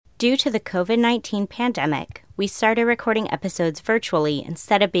Due to the COVID-19 pandemic, we started recording episodes virtually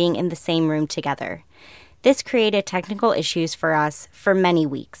instead of being in the same room together. This created technical issues for us for many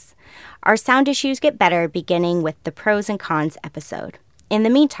weeks. Our sound issues get better beginning with the pros and cons episode. In the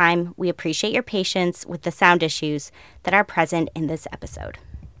meantime, we appreciate your patience with the sound issues that are present in this episode.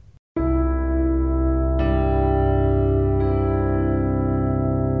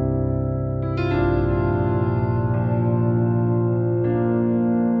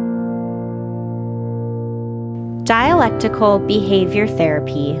 Dialectical behavior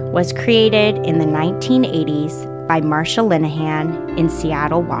therapy was created in the 1980s by Marsha Linehan in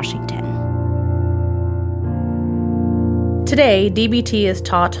Seattle, Washington. Today, DBT is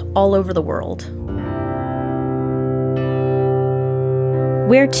taught all over the world.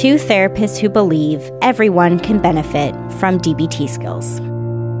 We're two therapists who believe everyone can benefit from DBT skills.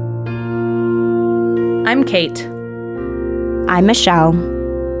 I'm Kate. I'm Michelle.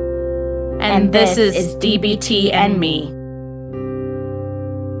 And this is DBT and Me.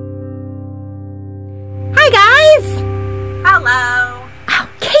 Hi, guys! Hello! Oh,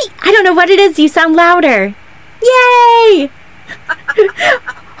 Kate, I don't know what it is. You sound louder. Yay!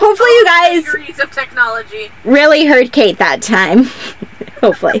 Hopefully you guys degrees of technology really heard Kate that time.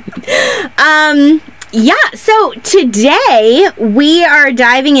 Hopefully. So today we are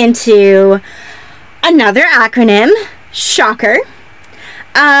diving into another acronym. Shocker.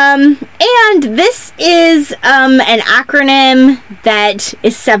 And this is an acronym that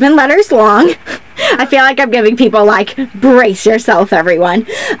is 7 letters long. I feel like I'm giving people, brace yourself, everyone.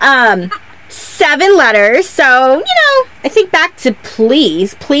 7 letters. So, I think back to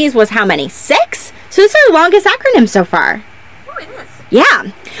please. Please was how many? 6? So this is our longest acronym so far. Oh, it is.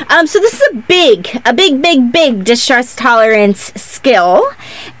 Yeah. So this is a big distress tolerance skill.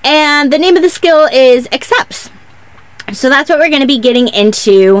 And the name of the skill is accepts. So that's what we're going to be getting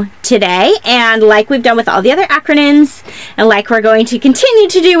into today. And like we've done with all the other acronyms, and like we're going to continue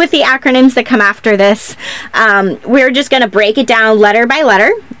to do with the acronyms that come after this, we're just going to break it down letter by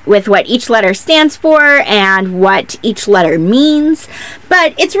letter with what each letter stands for and what each letter means.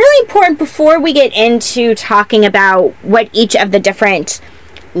 But it's really important before we get into talking about what each of the different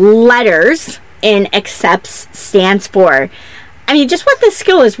letters in accepts stands for. I mean, just what this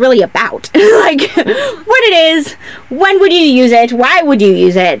skill is really about. What it is, when would you use it, why would you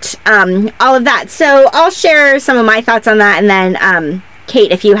use it, all of that. So I'll share some of my thoughts on that, and then,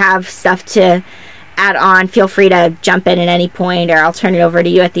 Kate, if you have stuff to add on, feel free to jump in at any point, or I'll turn it over to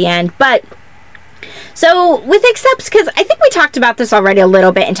you at the end. But, so with accepts, because I think we talked about this already a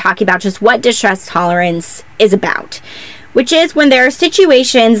little bit in talking about just what distress tolerance is about, which is when there are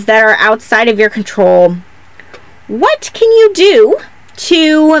situations that are outside of your control. What can you do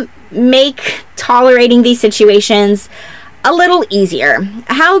to make tolerating these situations a little easier?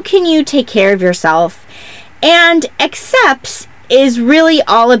 How can you take care of yourself? And accepts is really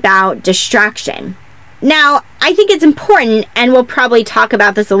all about distraction. Now, I think it's important, and we'll probably talk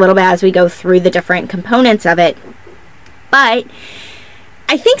about this a little bit as we go through the different components of it. But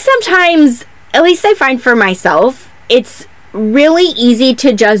I think sometimes, at least I find for myself, it's really easy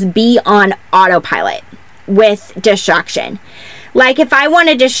to just be on autopilot with distraction. Like if I want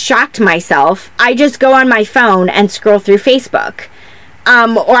to distract myself, I just go on my phone and scroll through Facebook.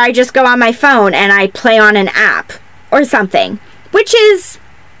 Or I just go on my phone and I play on an app or something, which is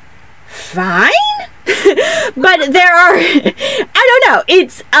fine. But there are, I don't know,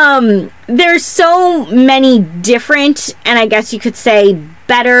 it's, there's so many different, and I guess you could say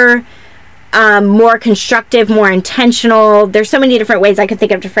better, more constructive, more intentional. There's so many different ways I could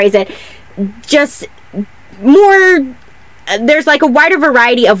think of to phrase it. Just more, there's a wider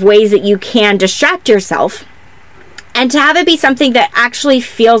variety of ways that you can distract yourself, and to have it be something that actually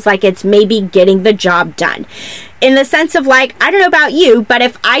feels like it's maybe getting the job done. In the sense of I don't know about you, but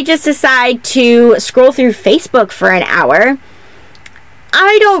if I just decide to scroll through Facebook for an hour,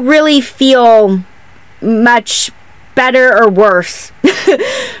 I don't really feel much better or worse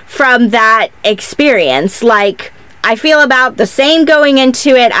from that experience. I feel about the same going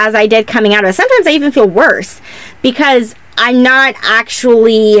into it as I did coming out of it. Sometimes I even feel worse because I'm not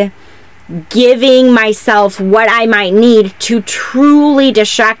actually giving myself what I might need to truly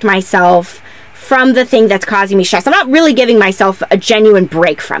distract myself from the thing that's causing me stress. I'm not really giving myself a genuine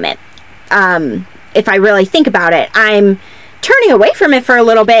break from it. If I really think about it, I'm turning away from it for a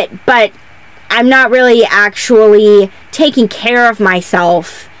little bit, but I'm not really actually taking care of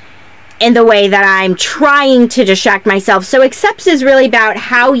myself in the way that I'm trying to distract myself. So accepts is really about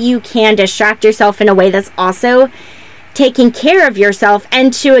how you can distract yourself in a way that's also taking care of yourself,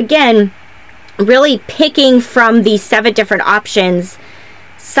 and to, again, really picking from these 7 different options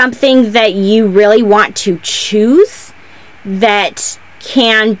something that you really want to choose that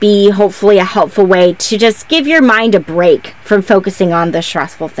can be hopefully a helpful way to just give your mind a break from focusing on the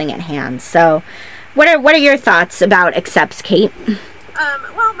stressful thing at hand. So what are your thoughts about accepts, Kate?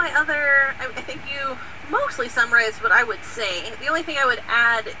 Well, I think you mostly summarized what I would say. The only thing I would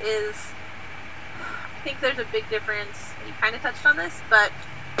add is I think there's a big difference, you kind of touched on this, but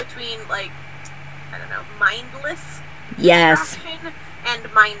between, like, I don't know, mindless distraction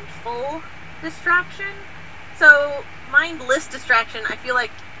and mindful distraction. So mindless distraction, I feel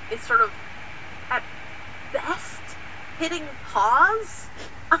like, is sort of, at best, hitting pause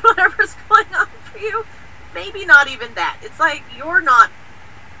on whatever's going on for you. Maybe not even that. It's like you're not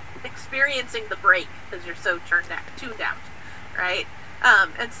experiencing the break because you're so tuned out, right?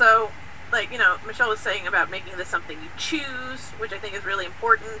 And so, like, you know, Michelle was saying about making this something you choose, which I think is really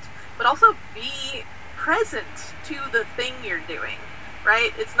important, but also be present to the thing you're doing,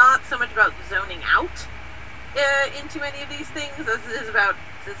 right? It's not so much about zoning out into any of these things as it is about,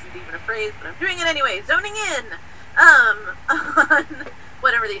 this isn't even a phrase, but I'm doing it anyway, zoning in on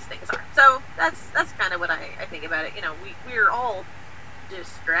whatever these things are. So that's kind of what I think about it. You know, we're all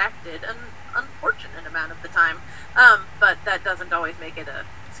distracted an unfortunate amount of the time, but that doesn't always make it a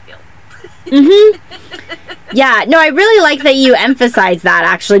skill. Yeah, no, I really like that you emphasize that,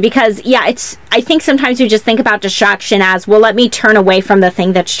 actually, because I think sometimes we just think about distraction as, well, let me turn away from the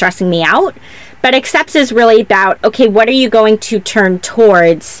thing that's stressing me out, but accepts is really about, okay, what are you going to turn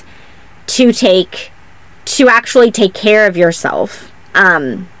towards to actually take care of yourself?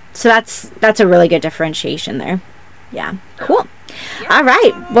 So that's a really good differentiation there. Yeah, cool. Yeah. All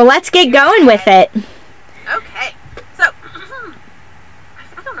right, well, let's get going with it. Okay, so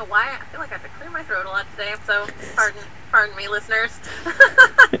I don't know why I feel like I have to clear my throat a lot today, so pardon me, listeners.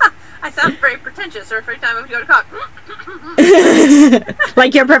 I sound very pretentious every time I go to talk.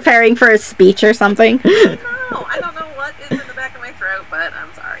 Like you're preparing for a speech or something. No, I don't know what is in the back of my throat, but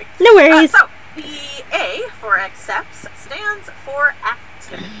I'm sorry. No worries. So the A for accepts stands for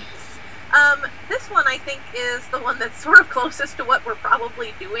activities. This one I think is the one that's sort of closest to what we're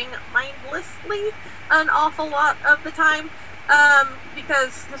probably doing mindlessly an awful lot of the time,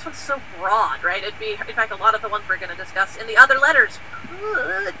 because this one's so broad, right? In fact, a lot of the ones we're going to discuss in the other letters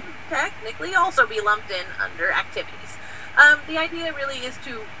could technically also be lumped in under activities. The idea really is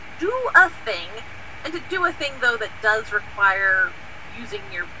to do a thing, and to do a thing, though, that does require using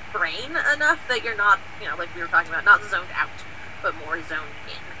your brain enough that you're not, like we were talking about, not zoned out, but more zoned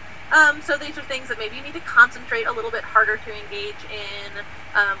in. So these are things that maybe you need to concentrate a little bit harder to engage in,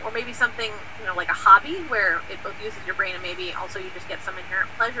 or maybe something, like a hobby where it both uses your brain and maybe also you just get some inherent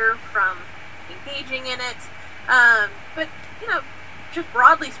pleasure from engaging in it. But, just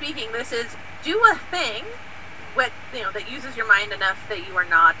broadly speaking, this is do a thing that uses your mind enough that you are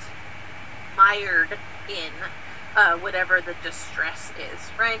not mired in whatever the distress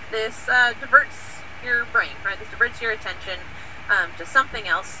is, right? This diverts your brain, right? This diverts your attention to something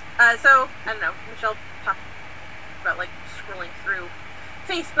else. So, I don't know, Michelle talked about, like, scrolling through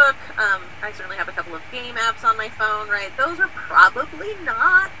Facebook. I certainly have a couple of game apps on my phone, right? Those are probably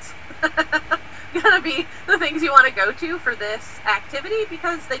not gonna be the things you want to go to for this activity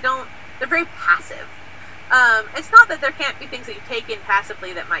because they're very passive. It's not that there can't be things that you take in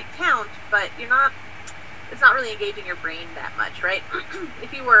passively that might count, but it's not really engaging your brain that much, right?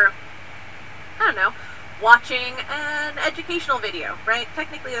 If you were, I don't know, watching an educational video, right?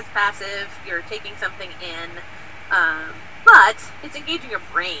 Technically that's passive, you're taking something in, but it's engaging your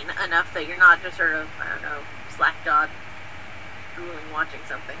brain enough that you're not just sort of, I don't know, slack-jawed, drooling, watching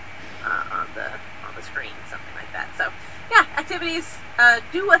something on the screen, something like that. So, yeah, activities,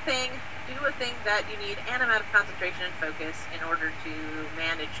 do a thing that you need an amount of concentration and focus in order to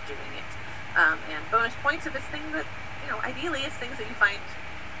manage doing it. And bonus points if it's things that, ideally it's things that you find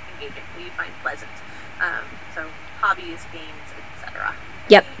engaging, that you find pleasant. So hobbies, games, etc.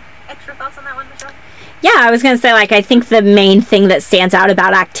 Yep. Any extra thoughts on that one, Michelle? Yeah, I was going to say, I think the main thing that stands out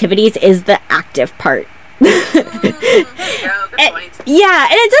about activities is the active part. There you go. Good point. Yeah,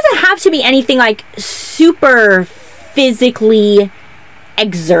 and it doesn't have to be anything super physically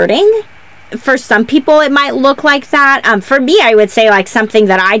exerting. For some people, it might look like that. For me, I would say something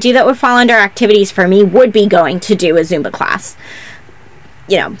that I do that would fall under activities for me would be going to do a Zumba class.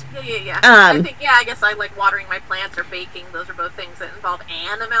 Yeah. I guess I like watering my plants or baking. Those are both things that involve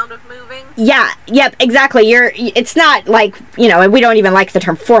an amount of moving. Yeah, yep, exactly. It's not we don't even like the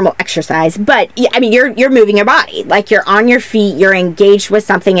term formal exercise, but you're moving your body. You're on your feet, you're engaged with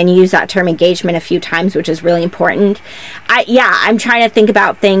something, and you use that term engagement a few times, which is really important. I'm trying to think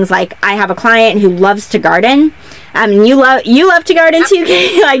about things like I have a client who loves to garden. You love to garden too,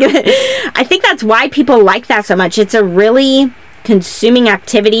 Kate? Like, I think that's why people like that so much. It's a really consuming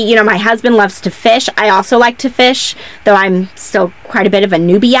activity. You know, my husband loves to fish. I also like to fish, though I'm still quite a bit of a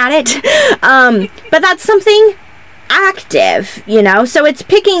newbie at it. But that's something active, you know? So it's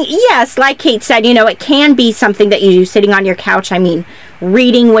picking, yes, like Kate said, you know, it can be something that you do sitting on your couch. I mean,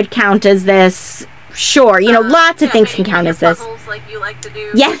 reading would count as this. Sure, you know, lots of things can count as this. Puzzles like you like to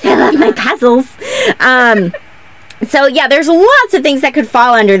do. Yes, I love my puzzles. So yeah, there's lots of things that could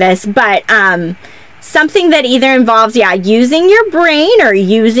fall under this, but something that either involves, using your brain or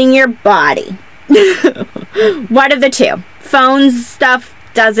using your body. One of the two. Phones stuff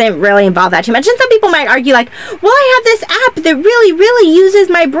doesn't really involve that too much. And some people might argue like, well, I have this app that really, really uses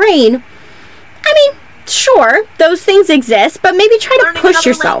my brain. I mean, sure, those things exist, but maybe try to push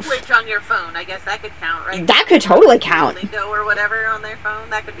yourself. Language on your phone, I guess that could count, right? That could totally count. Lingo or whatever on their phone,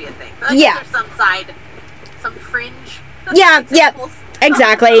 that could be a thing. But Yeah. There's some fringe. Yeah,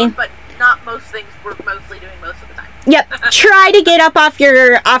 exactly. But not most things we're mostly doing most of the time. Yep. Try to get up off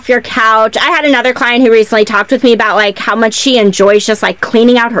your couch. I had another client who recently talked with me about like how much she enjoys just like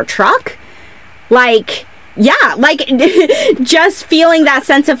cleaning out her truck. Like, yeah, like just feeling that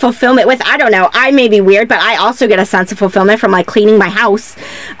sense of fulfillment with, I don't know, I may be weird, but I also get a sense of fulfillment from like cleaning my house.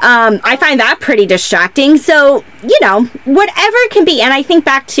 I find that pretty distracting. So, you know, whatever it can be. And I think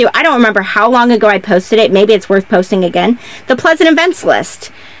back to, I don't remember how long ago I posted it. Maybe it's worth posting again. The Pleasant Events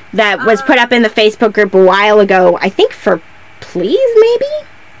list that was put up in the Facebook group a while ago. I think for Please, maybe?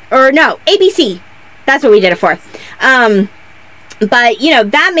 Or no, ABC. That's what we did it for. But, you know,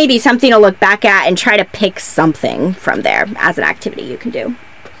 that may be something to look back at and try to pick something from there as an activity you can do.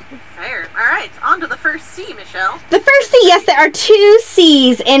 Fair. All right, on to the first C, Michelle. The first C, yes, there are 2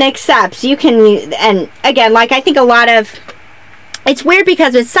 C's in accepts. You can, and again, like I think a lot of, it's weird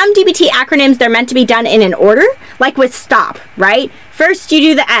because with some DBT acronyms, they're meant to be done in an order, like with STOP, right? First you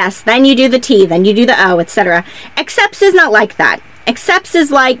do the S, then you do the T, then you do the O, etc. Accepts is not like that. Accepts is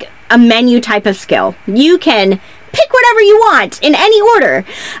like a menu type of skill. You can pick whatever you want in any order.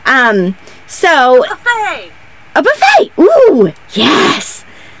 So a buffet. Ooh, yes.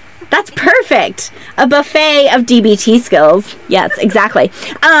 That's perfect. A buffet of DBT skills. Yes, exactly.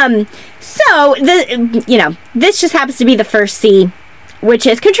 So this just happens to be the first C, which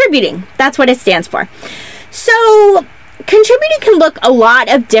is contributing. That's what it stands for. So contributing can look a lot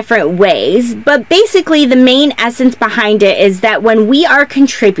of different ways, but basically the main essence behind it is that when we are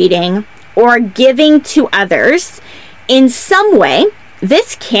contributing or giving to others in some way,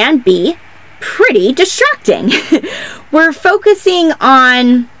 this can be pretty distracting. We're focusing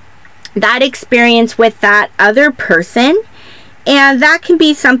on that experience with that other person, and that can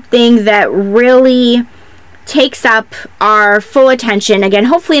be something that really takes up our full attention, again,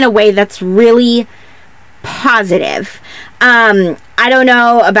 hopefully in a way that's really positive. I don't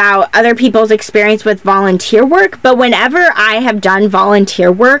know about other people's experience with volunteer work, but whenever I have done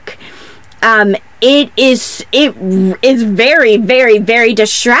volunteer work, it is very, very, very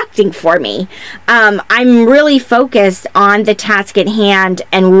distracting for me. I'm really focused on the task at hand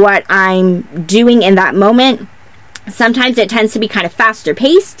and what I'm doing in that moment. Sometimes it tends to be kind of faster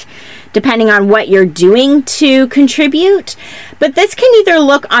paced, depending on what you're doing to contribute. But this can either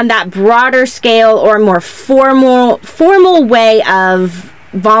look on that broader scale or more formal way of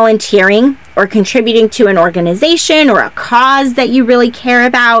volunteering or contributing to an organization or a cause that you really care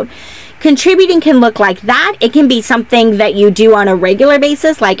about. Contributing can look like that. It can be something that you do on a regular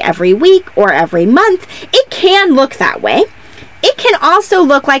basis, like every week or every month. It can look that way. It can also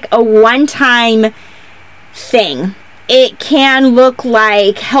look like a one-time thing. It can look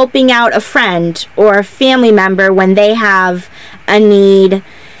like helping out a friend or a family member when they have a need,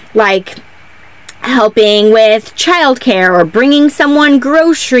 like helping with childcare or bringing someone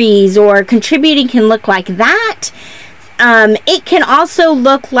groceries, or contributing can look like that. It can also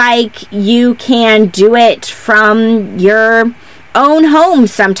look like you can do it from your own home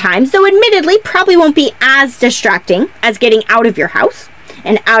sometimes, though admittedly probably won't be as distracting as getting out of your house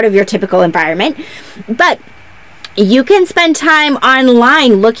and out of your typical environment. But you can spend time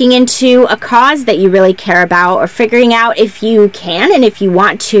online looking into a cause that you really care about, or figuring out if you can and if you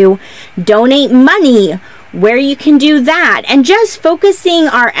want to donate money, where you can do that. And just focusing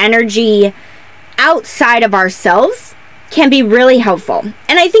our energy outside of ourselves can be really helpful.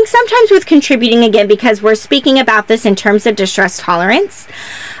 And I think sometimes with contributing, again, because we're speaking about this in terms of distress tolerance,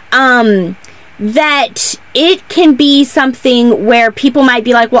 that it can be something where people might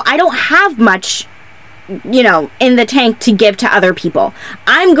be like, well, I don't have much, in the tank to give to other people.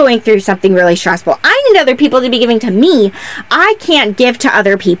 I'm going through something really stressful. I need other people to be giving to me. I can't give to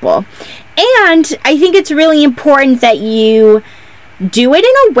other people. And I think it's really important that you do it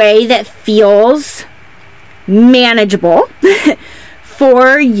in a way that feels manageable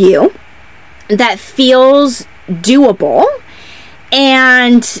for you, that feels doable,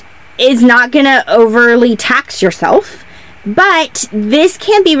 and is not going to overly tax yourself. But this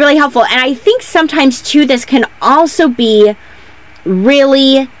can be really helpful. And I think sometimes, too, this can also be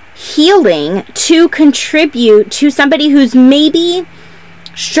really healing to contribute to somebody who's maybe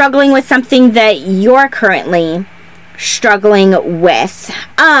struggling with something that you're currently struggling with.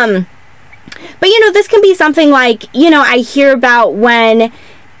 But, this can be something like, I hear about when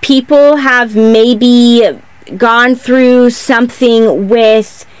people have maybe gone through something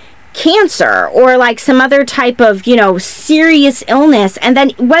with cancer or like some other type of, serious illness, and then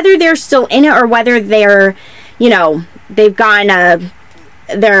whether they're still in it or whether they're, they've gone,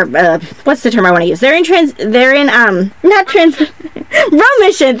 what's the term I want to use?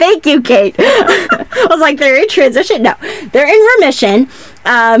 Remission. Thank you, Kate. I was like, they're in transition? No, they're in remission.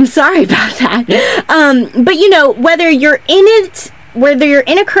 Sorry about that. But whether you're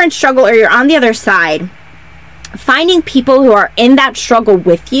in a current struggle or you're on the other side, finding people who are in that struggle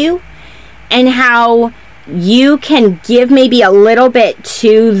with you and how you can give maybe a little bit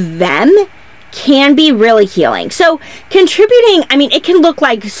to them can be really healing. So contributing, it can look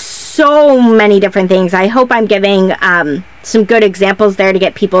like so many different things. I hope I'm giving some good examples there to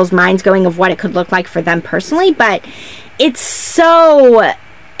get people's minds going of what it could look like for them personally, but it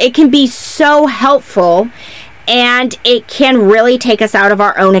can be so helpful, and it can really take us out of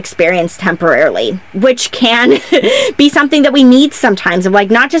our own experience temporarily, which can be something that we need sometimes, of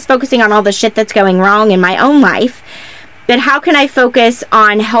like not just focusing on all the shit that's going wrong in my own life, but how can I focus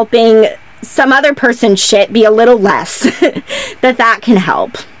on helping some other person's shit be a little less, that can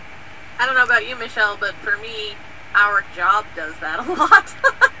help. I don't know about you, Michelle, but for me, our job does that a lot.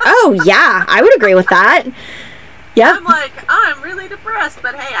 Oh, yeah, I would agree with that. Yeah. I'm like, I'm really depressed,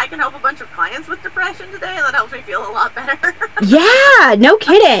 but hey, I can help a bunch of clients with depression today, and that helps me feel a lot better. Yeah, no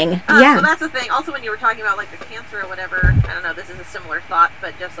kidding. Yeah. So that's the thing. Also, when you were talking about like the cancer or whatever, I don't know, this is a similar thought,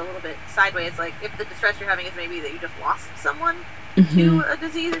 but just a little bit sideways. Like, if the distress you're having is maybe that you just lost someone to a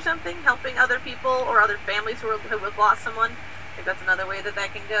disease or something, helping other people or other families who have lost someone, I think that's another way that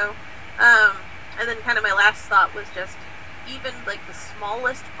can go. And then kind of my last thought was just even like the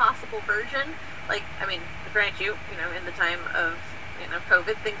smallest possible version. Like, grant you, in the time of,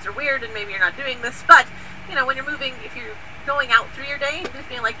 COVID, things are weird and maybe you're not doing this, but, when you're moving, if you're going out through your day, just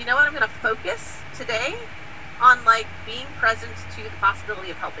being like, I'm going to focus today on, like, being present to the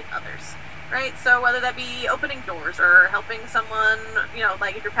possibility of helping others, right? So whether that be opening doors or helping someone,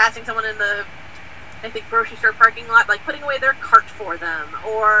 like if you're passing someone in the, I think, grocery store parking lot, like putting away their cart for them,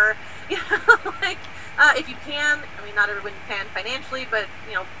 or, like, if you can, not everyone can financially, but,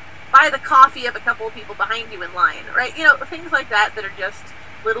 buy the coffee of a couple of people behind you in line, right? Things like that are just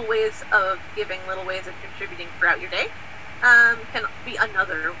little ways of giving, little ways of contributing throughout your day, can be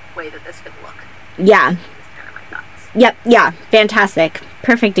another way that this can look. Yeah. Just kind of my thoughts. Yep, yeah, fantastic.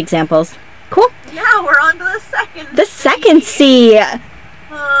 Perfect examples. Cool. Now we're on to the second C. The second C.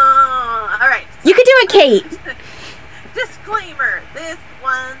 All right. You can do it, Kate. Disclaimer, this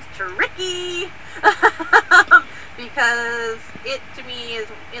one's tricky. Because it, to me, is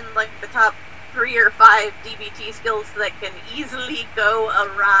in like the top 3 or 5 DBT skills that can easily go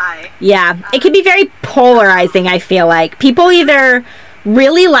awry. Yeah, it can be very polarizing, I feel like. People either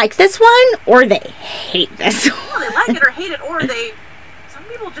really like this one, or they hate this one. Well, they like it or hate it, or some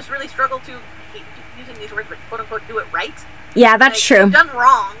people just really struggle to, hate using these words, but quote-unquote do it right. Yeah, that's true. If you've done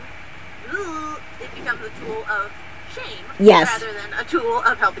wrong, it becomes a tool of shame, yes, rather than a tool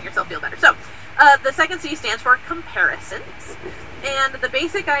of helping yourself feel better. So, the second C stands for comparisons, and the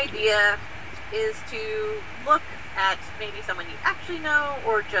basic idea is to look at maybe someone you actually know,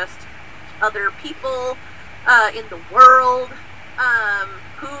 or just other people in the world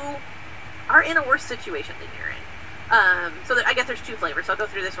who are in a worse situation than you're in. So I guess there's 2 flavors, so I'll go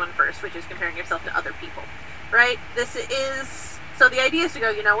through this one first, which is comparing yourself to other people, right? So the idea is to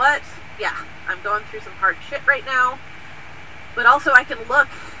go, you know what? Yeah, I'm going through some hard shit right now, but also I can look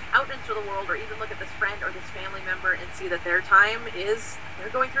out into the world, or even look at this friend or this family member and see that they're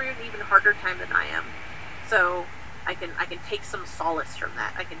going through an even harder time than I am. So I can take some solace from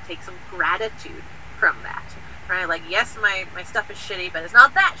that. I can take some gratitude from that, right? Like, yes, my stuff is shitty, but it's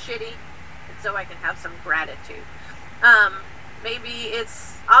not that shitty, and so I can have some gratitude. Maybe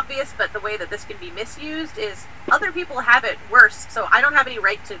it's obvious, but the way that this can be misused is other people have it worse, so I don't have any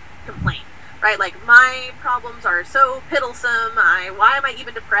right to complain. Right, like, my problems are so piddlesome, why am I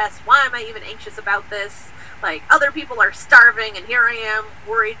even depressed, why am I even anxious about this, Like, other people are starving, and here I am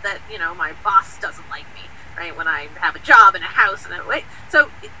worried that, my boss doesn't like me, right? When I have a job and a house and a way. So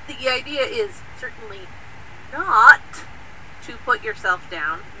the idea is certainly not to put yourself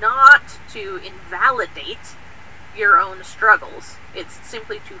down, not to invalidate your own struggles. It's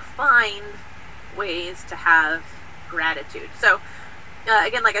simply to find ways to have gratitude. So,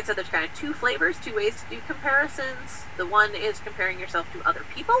 again, like I said, there's kind of two flavors, two ways to do comparisons. The one is comparing yourself to other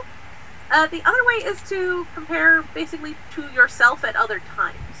people. The other way is to compare basically to yourself at other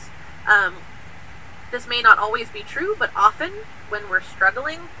times. This may not always be true, but often when we're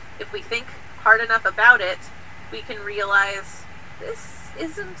struggling, if we think hard enough about it, we can realize this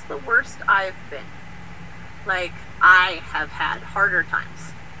isn't the worst I've been. Like, I have had harder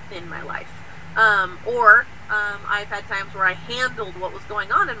times in my life. Or I've had times where I handled what was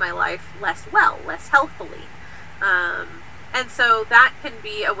going on in my life less well, less healthfully. And so that can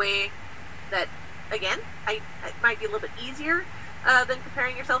be a way that, again, it might be a little bit easier than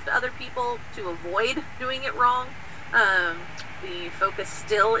comparing yourself to other people to avoid doing it wrong. The focus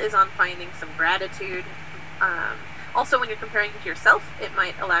still is on finding some gratitude. Also, when you're comparing to yourself, it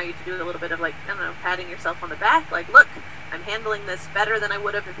might allow you to do a little bit of, like, patting yourself on the back. Like, look, I'm handling this better than I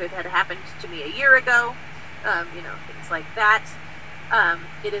would have if it had happened to me a year ago. Things like that.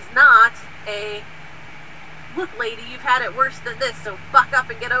 It is not a, look, lady, you've had it worse than this, so buck up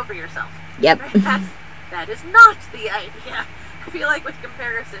and get over yourself. Yep. Right? That is not the idea. I feel like with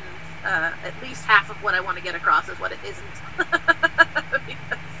comparisons, at least half of what I want to get across is what it isn't.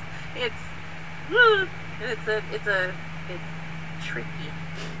 Because it's tricky.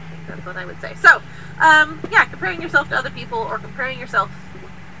 I think that's what I would say. So, comparing yourself to other people or comparing yourself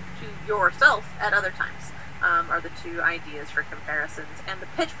to yourself at other times are the two ideas for comparisons. And the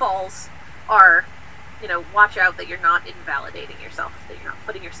pitfalls are, watch out that you're not invalidating yourself, that you're not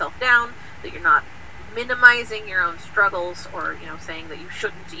putting yourself down, that you're not minimizing your own struggles, or, saying that you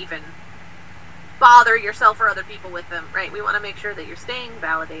shouldn't even bother yourself or other people with them, right? We want to make sure that you're staying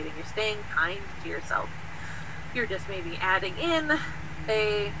validating, you're staying kind to yourself. You're just maybe adding in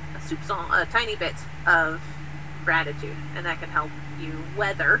a soupçon, a tiny bit of gratitude, and that can help you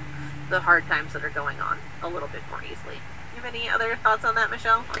weather the hard times that are going on a little bit more easily. You have any other thoughts on that,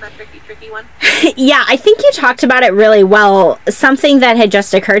 Michelle? On that tricky one? Yeah, I think you talked about it really well. Something that had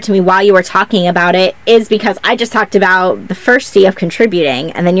just occurred to me while you were talking about it is because I just talked about the first C of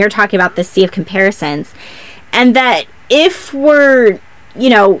contributing, and then you're talking about the C of comparisons. And that if we're,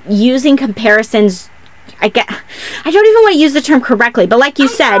 using comparisons, I don't even want to use the term correctly, but like you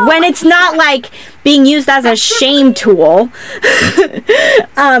said, when it's not like being used as a shame tool. Using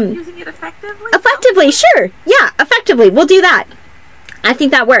it effectively? Effectively, sure. Yeah, effectively. We'll do that. I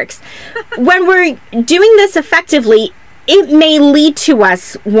think that works. When we're doing this effectively, it may lead to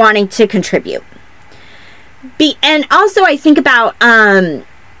us wanting to contribute. And also I think about,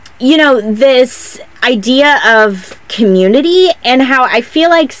 this idea of community and how I feel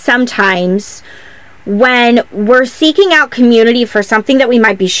like sometimes when we're seeking out community for something that we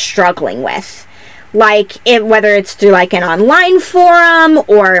might be struggling with, like whether it's through like an online forum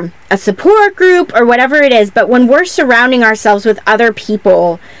or a support group or whatever it is, but when we're surrounding ourselves with other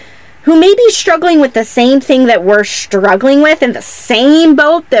people who may be struggling with the same thing that we're struggling with in the same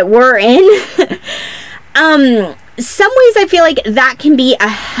boat that we're in, some ways I feel like that can be a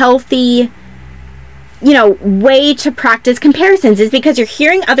healthy way to practice comparisons, is because you're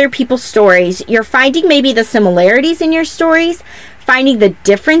hearing other people's stories, you're finding maybe the similarities in your stories, finding the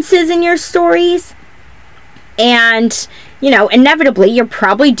differences in your stories, and, inevitably you're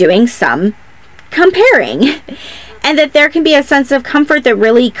probably doing some comparing. And that there can be a sense of comfort that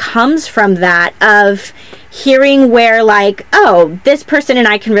really comes from that, of hearing where, like, oh, this person and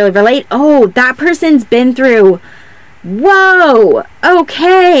I can really relate. Oh, that person's been through, whoa,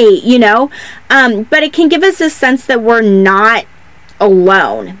 okay, but it can give us a sense that we're not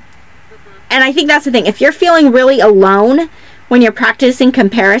alone. And I think that's the thing. If you're feeling really alone when you're practicing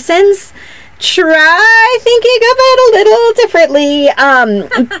comparisons, try thinking of it a little differently,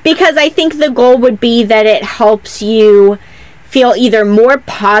 because I think the goal would be that it helps you feel either more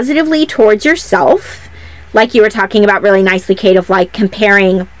positively towards yourself, like you were talking about really nicely, Kate, of like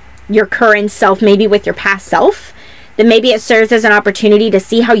comparing your current self maybe with your past self. Then maybe it serves as an opportunity to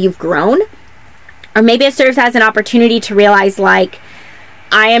see how you've grown. Or maybe it serves as an opportunity to realize, like,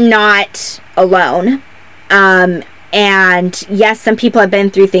 I am not alone. And yes, some people have been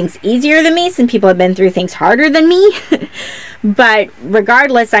through things easier than me. Some people have been through things harder than me. But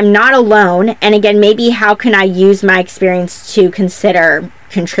regardless, I'm not alone. And again, maybe how can I use my experience to consider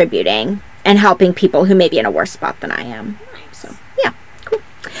contributing and helping people who may be in a worse spot than I am. Nice. So, yeah, cool.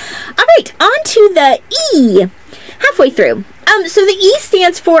 All right, on to the E. Halfway through. So the E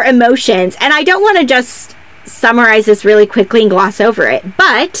stands for emotions, and I don't want to just summarize this really quickly and gloss over it,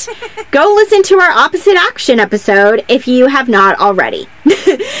 but go listen to our opposite action episode if you have not already.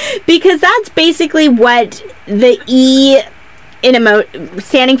 Because that's basically what the E in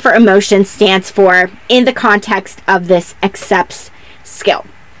standing for emotion stands for in the context of this accepts skill.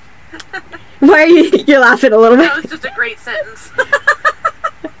 Why are you're laughing a little bit? That was just a great sentence.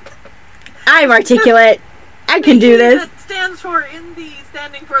 I'm articulate. I can do this. It stands for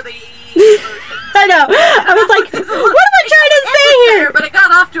standing for the emotion. I know. I was like, what am I trying to say here? But it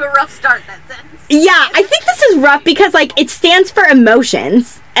got off to a rough start, that sentence. Yeah, I think this is rough because, like, it stands for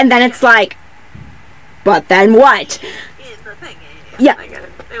emotions, and then it's like, but then what? Is the thing. Yeah. I get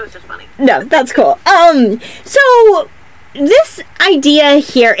it. It was just funny. No, that's cool. So this idea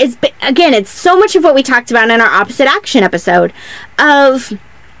here is, again, it's so much of what we talked about in our opposite action episode of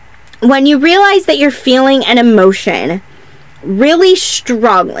when you realize that you're feeling an emotion really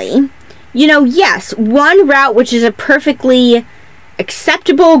strongly, yes, one route, which is a perfectly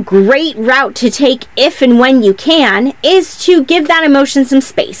acceptable, great route to take if and when you can, is to give that emotion some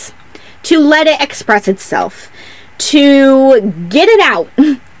space, to let it express itself, to get it out,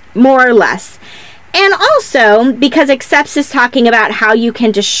 more or less. And also, because Accepts is talking about how you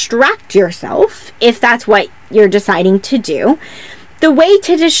can distract yourself, if that's what you're deciding to do, the way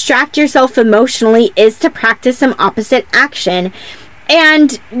to distract yourself emotionally is to practice some opposite action.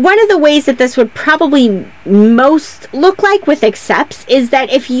 And one of the ways that this would probably most look like with Accepts is that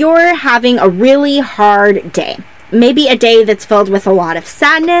if you're having a really hard day, maybe a day that's filled with a lot of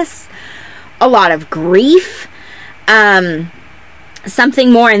sadness, a lot of grief,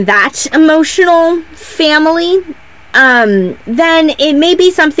 something more in that emotional family, then it may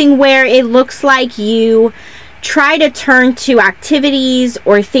be something where it looks like you try to turn to activities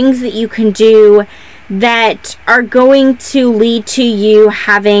or things that you can do that are going to lead to you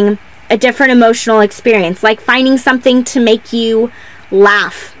having a different emotional experience, like finding something to make you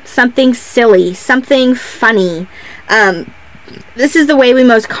laugh, something silly, something funny. This is the way we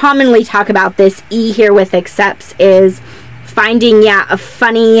most commonly talk about this E here with Accepts, is finding, a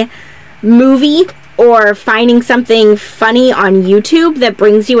funny movie or finding something funny on YouTube that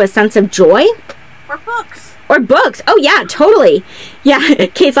brings you a sense of joy. Or books. Or books. Oh, yeah, totally. Yeah,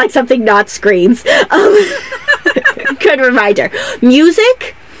 Kate's like something not screens. Good reminder.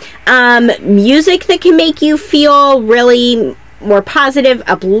 Music. Music that can make you feel really more positive,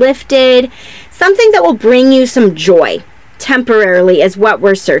 uplifted. Something that will bring you some joy temporarily is what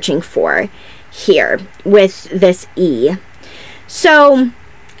we're searching for here with this E. So,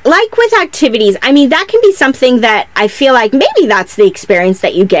 like with activities, that can be something that I feel like maybe that's the experience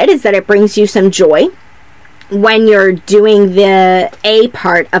that you get, is that it brings you some joy when you're doing the A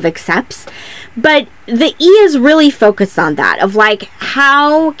part of Accepts. But the E is really focused on that, of like,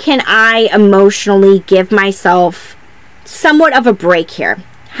 how can I emotionally give myself somewhat of a break here?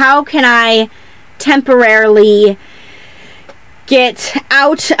 How can I temporarily get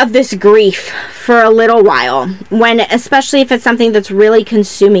out of this grief for a little while, when, especially if it's something that's really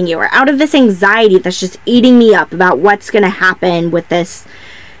consuming you, or out of this anxiety that's just eating me up about what's going to happen with this,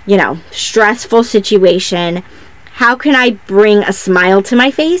 stressful situation? How can I bring a smile to my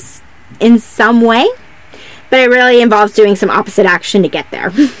face in some way? But it really involves doing some opposite action to get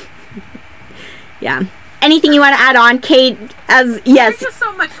there. Yeah. Anything you want to add on, Kate? Yes. You're just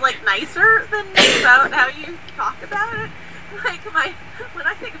so much nicer than me about how you talk about it. When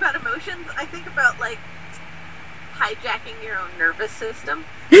I think about emotions, I think about hijacking your own nervous system.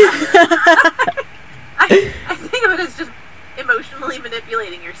 I think of it as just emotionally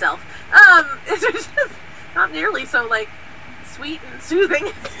manipulating yourself. It's just not nearly so sweet and soothing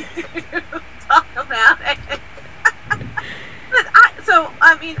to talk about it.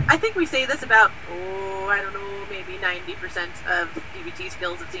 I think we say this about, I don't know, maybe 90% of DBT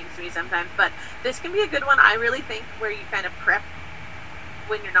skills, it seems to me sometimes, but this can be a good one, I really think, where you kind of prep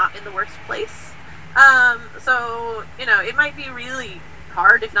when you're not in the worst place. It might be really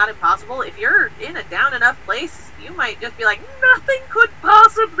hard, if not impossible. If you're in a down enough place, you might just be like, nothing could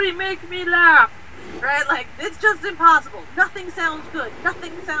possibly make me laugh, right? It's just impossible. Nothing sounds good.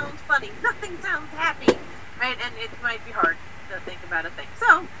 Nothing sounds funny. Nothing sounds happy, right? And it might be hard to think about a thing.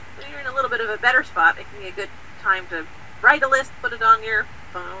 So, when you're in a little bit of a better spot, it can be a good time to write a list, put it on your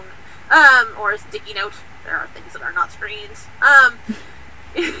phone, or a sticky note. There are things that are not screens.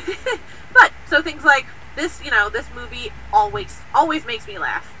 But, so things like this, this movie always makes me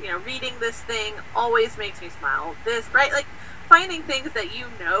laugh. Reading this thing always makes me smile. This, right? Finding things that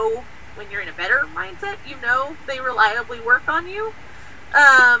when you're in a better mindset, they reliably work on you.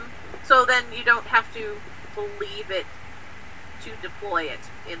 So then you don't have to believe it to deploy it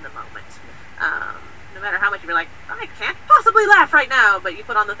in the moment. No matter how much you're like, I can't possibly laugh right now, but you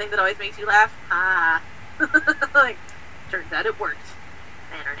put on the thing that always makes you laugh. Like, turns out it worked.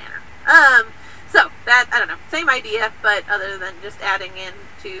 Nanner. So that, I don't know, same idea, but other than just adding in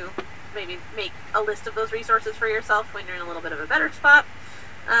to maybe make a list of those resources for yourself when you're in a little bit of a better spot.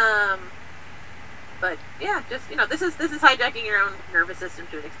 But yeah, just, this is hijacking your own nervous system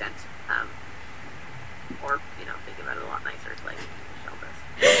to an extent. Or, think about it a lot nicer, like Michelle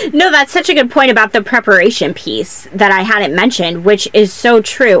does. No, that's such a good point about the preparation piece that I hadn't mentioned, which is so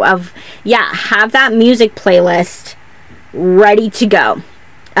true of, have that music playlist ready to go.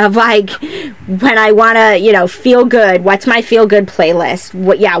 Of like, when I want to, feel good, what's my feel good playlist?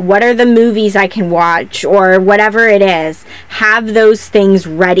 What are the movies I can watch or whatever it is? Have those things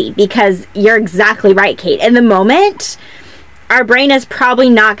ready, because you're exactly right, Kate. In the moment, our brain is probably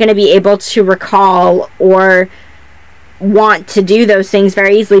not going to be able to recall or want to do those things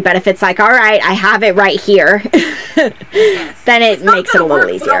very easily. But if it's like, all right, I have it right here, yes. Then it makes it a little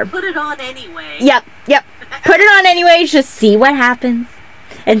easier. I'll put it on anyway. Yep. Put it on anyway, just see what happens.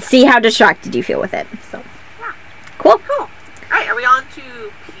 And see how distracted you feel with it. So, yeah. Cool. All right, are we on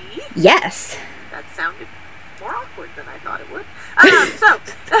to P? Yes. That sounded more awkward than I thought it would.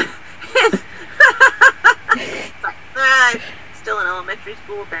 Sorry. Still in elementary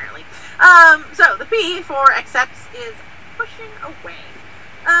school, apparently. So, the P for accepts is pushing away.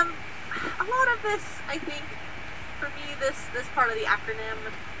 A lot of this, I think, for me, this part of the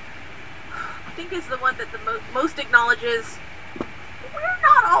acronym, I think is the one that the most acknowledges we're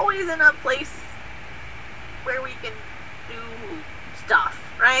not always in a place where we can do stuff,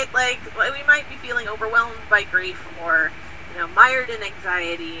 right? Like, we might be feeling overwhelmed by grief, or, mired in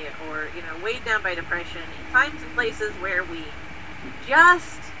anxiety, or, weighed down by depression in times and places where we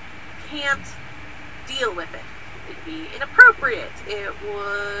just can't deal with it. It'd be inappropriate. It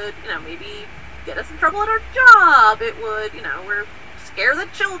would, maybe get us in trouble at our job. It would, we're scare the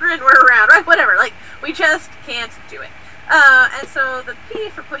children we're around, right? Whatever. Like, we just can't do it. And so the P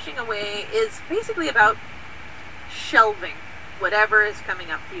for pushing away is basically about shelving whatever is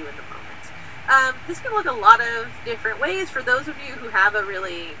coming up for you in the moment. This can look a lot of different ways. For those of you who have a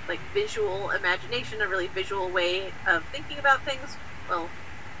really visual imagination, a really visual way of thinking about things, well,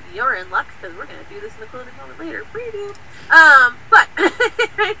 you're in luck, because we're going to do this in the clothing moment later. Preview. But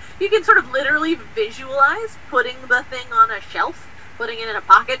you can sort of literally visualize putting the thing on a shelf, putting it in a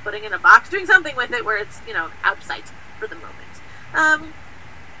pocket, putting it in a box, doing something with it where it's, out of sight for the moment.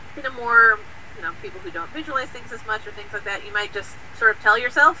 In a more, people who don't visualize things as much or things like that, you might just sort of tell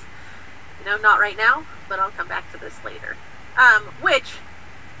yourself, not right now, but I'll come back to this later. Which,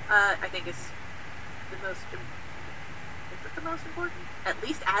 I think is the most important? At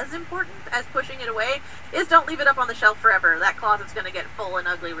least as important as pushing it away, is don't leave it up on the shelf forever. That closet's going to get full and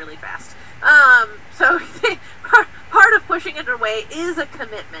ugly really fast. So part of pushing it away is a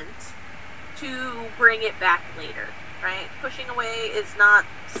commitment to bring it back later, right? Pushing away is not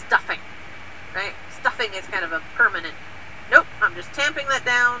stuffing, right? Stuffing is kind of a permanent, nope, I'm just tamping that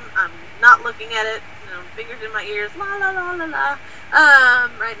down, I'm not looking at it, fingers in my ears, la la la la la,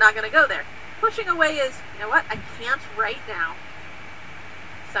 right, not gonna go there. Pushing away is, what, I can't right now,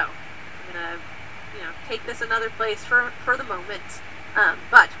 so I'm gonna, take this another place for the moment.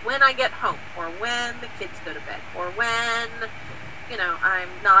 But when I get home, or when the kids go to bed, or when, I'm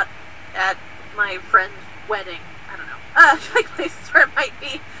not at my friend's wedding, I don't know, places where it might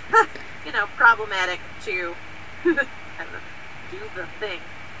be, problematic to, I don't know, do the thing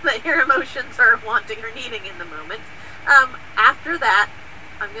that your emotions are wanting or needing in the moment. After that,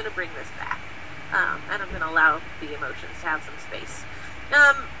 I'm going to bring this back, and I'm going to allow the emotions to have some space.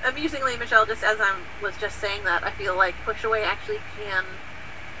 Amusingly, Michelle, just as I was just saying that, I feel like push away actually can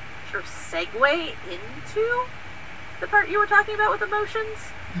sort of segue into the part you were talking about with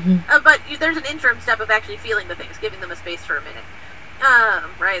emotions. Mm-hmm. But there's an interim step of actually feeling the things, giving them a space for a minute.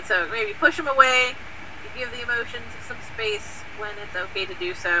 Right, so maybe push them away, you give the emotions some space when it's okay to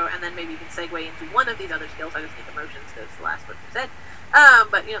do so, and then maybe you can segue into one of these other skills. I just think emotions because it's the last one you said.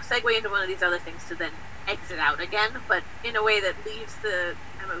 But, segue into one of these other things to then exit out again, but in a way that leaves the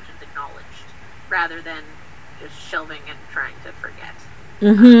emotions acknowledged, rather than just shelving and trying to forget.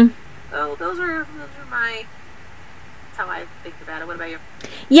 Mm-hmm. So those are my... how I think about it. What about you?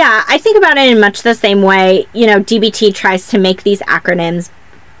 Yeah, I think about it in much the same way. DBT tries to make these acronyms.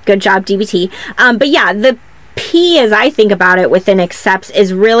 Good job, DBT. But yeah, the P, as I think about it within accepts,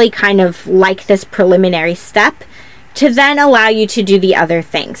 is really kind of like this preliminary step to then allow you to do the other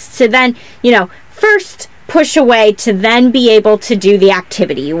things. To then, first push away to then be able to do the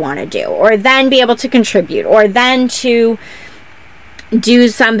activity you want to do, or then be able to contribute, or then to do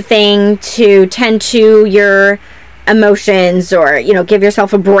something to tend to your emotions, or, you know, give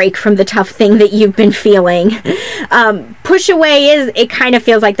yourself a break from the tough thing that you've been feeling. Push away it kind of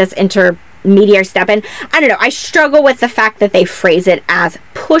feels like this intermediate step, and I don't know, I struggle with the fact that they phrase it as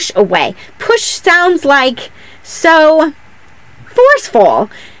push away. Push sounds like so forceful.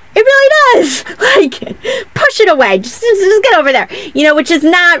 It really does. Like, push it away. Just get over there. You know, which is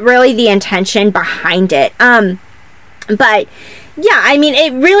not really the intention behind it. But yeah, I mean,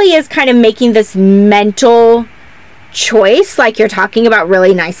 it really is kind of making this mental choice, like you're talking about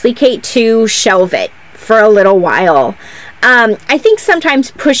really nicely, Kate, to shelve it for a little while. I think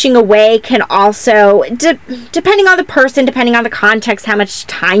sometimes pushing away can also, depending on the person, depending on the context, how much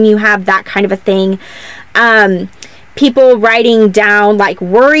time you have, that kind of a thing. People writing down like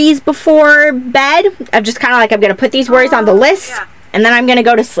worries before bed. I'm just kind of like, I'm going to put these worries on the list, and then I'm going to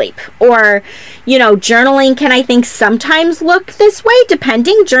go to sleep. Or, you know, journaling can, I think, sometimes look this way,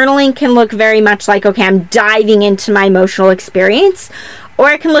 depending. Journaling can look very much like, okay, I'm diving into my emotional experience.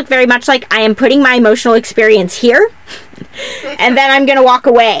 Or it can look very much like I am putting my emotional experience here, and then I'm going to walk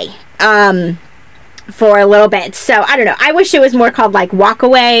away for a little bit. So, I don't know. I wish it was more called like walk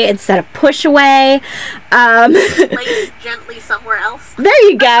away instead of push away. Place gently somewhere else. There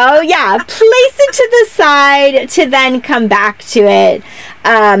you go. Yeah. Place it to the side to then come back to it.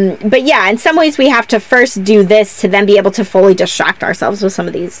 But yeah, in some ways we have to first do this to then be able to fully distract ourselves with some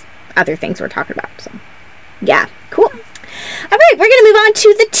of these other things we're talking about. So, yeah. Cool. All right. We're going to move on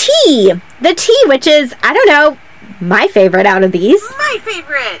to the T. The T, which is, I don't know, my favorite out of these. My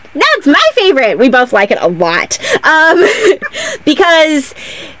favorite. That's my favorite. We both like it a lot. Because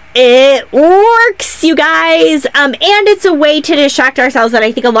it works, you guys. And it's a way to distract ourselves that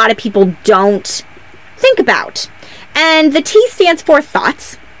I think a lot of people don't think about. And the T stands for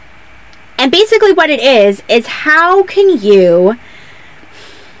thoughts. And basically what it is how can you,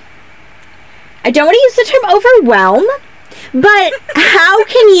 I don't want to use the term overwhelm, but how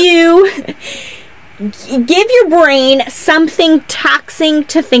can you give your brain something taxing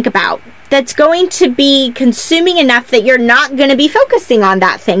to think about that's going to be consuming enough that you're not going to be focusing on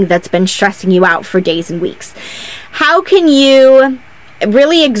that thing that's been stressing you out for days and weeks? How can you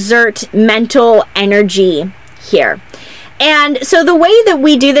really exert mental energy here? And so the way that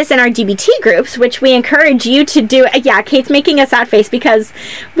we do this in our DBT groups, which we encourage you to do, yeah, Kate's making a sad face because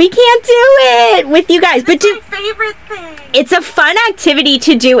we can't do it with you guys. It's my favorite thing. It's a fun activity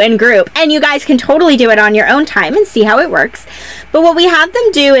to do in group, and you guys can totally do it on your own time and see how it works. But what we have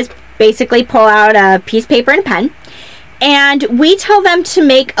them do is basically pull out a piece of paper and a pen, and we tell them to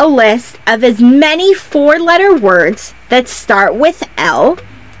make a list of as many 4-letter words that start with L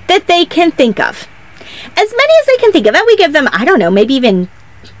that they can think of. As many as they can think of. And we give them, I don't know, maybe even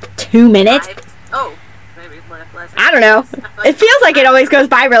 2 minutes. 5. Oh, maybe less. I don't know. It feels like it always goes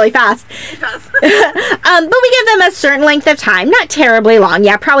by really fast. It does. But we give them a certain length of time, not terribly long.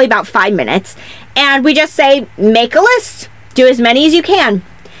 Yeah, probably about 5 minutes. And we just say, make a list. Do as many as you can.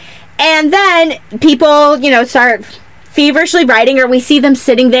 And then people, you know, start feverishly writing, or we see them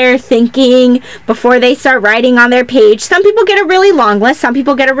sitting there thinking before they start writing on their page. Some people get a really long list. Some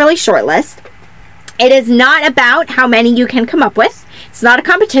people get a really short list. It is not about how many you can come up with. It's not a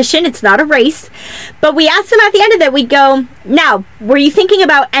competition. It's not a race. But we asked them at the end of it, we go, now, were you thinking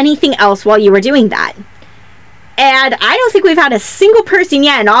about anything else while you were doing that? And I don't think we've had a single person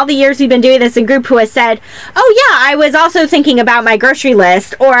yet in all the years we've been doing this in group who has said, oh yeah, I was also thinking about my grocery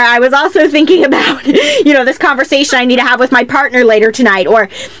list, or I was also thinking about, you know, this conversation I need to have with my partner later tonight, or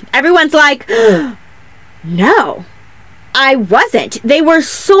everyone's like, no. I wasn't. They were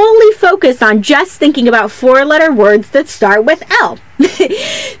solely focused on just thinking about 4-letter words that start with L.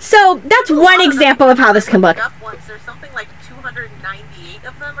 So that's one example of how this can look. There's something like 298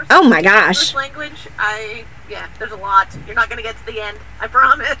 of them or something. Oh my gosh. English language. Yeah, there's a lot. You're not going to get to the end. I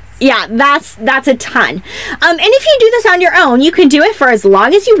promise. Yeah, that's a ton. And if you do this on your own, you can do it for as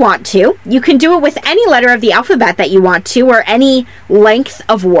long as you want to. You can do it with any letter of the alphabet that you want to, or any length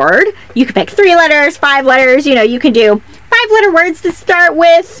of word. You can pick 3 letters, 5 letters. You know, you can do 5-letter words that start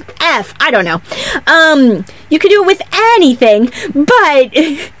with F. I don't know. You can do it with anything, but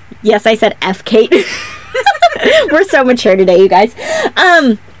yes, I said F, Kate. We're so mature today, you guys.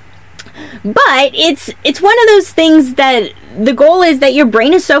 But it's one of those things that the goal is that your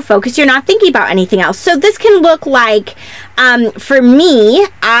brain is so focused you're not thinking about anything else. So this can look like, for me,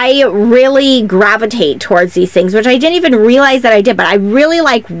 I really gravitate towards these things, which I didn't even realize that I did, but I really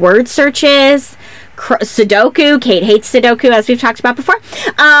like word searches, Sudoku. Kate hates Sudoku, as we've talked about before.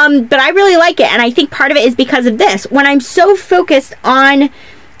 But I really like it, and I think part of it is because of this. When I'm so focused on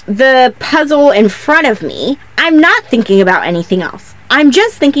the puzzle in front of me, I'm not thinking about anything else. I'm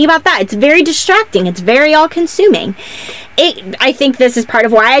just thinking about that. It's very distracting. It's very all-consuming. I think this is part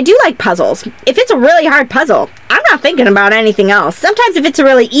of why I do like puzzles. If it's a really hard puzzle, I'm not thinking about anything else. Sometimes if it's a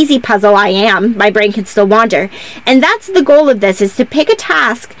really easy puzzle, my brain can still wander. And that's the goal of this, is to pick a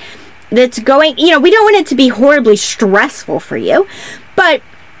task that's going, we don't want it to be horribly stressful for you, but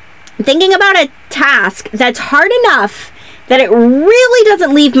thinking about a task that's hard enough that it really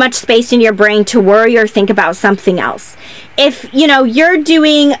doesn't leave much space in your brain to worry or think about something else. If, you're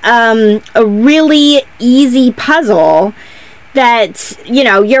doing a really easy puzzle that,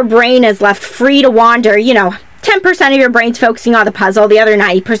 your brain is left free to wander, 10% of your brain's focusing on the puzzle, the other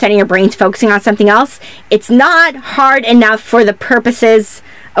 90% of your brain's focusing on something else, it's not hard enough for the purposes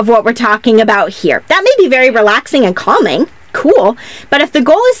of what we're talking about here. That may be very relaxing and calming, cool, but if the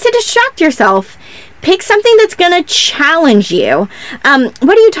goal is to distract yourself, pick something that's going to challenge you. What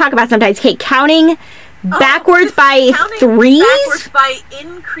do you talk about sometimes, Kate? Counting backwards by threes? Backwards by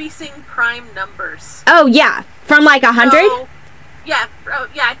increasing prime numbers. Oh, yeah. From like 100? So, yeah,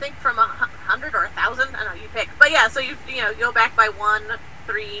 I think from 100 or 1,000. I don't know, you pick. But yeah, so you go back by 1,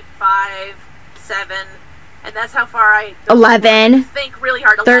 3, 5, 7, and that's how far I 11. Think really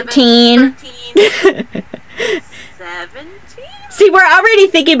hard. 13. 13. 17? See, we're already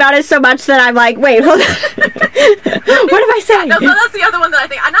thinking about it so much that I'm like, wait, hold on. What am I saying? No, that's the other one that I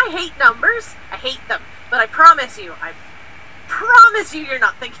think. And I hate numbers. I hate them. But I promise you, you're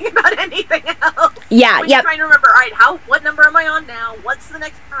not thinking about anything else. Yeah, when you're trying to remember, all right, what number am I on now? What's the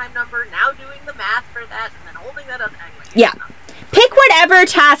next prime number? Now doing the math for that, and then holding that up. Anyway, yeah. Pick whatever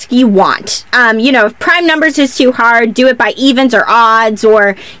task you want. If prime numbers is too hard, do it by evens or odds,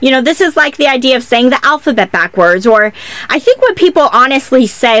 or, this is like the idea of saying the alphabet backwards, or I think what people honestly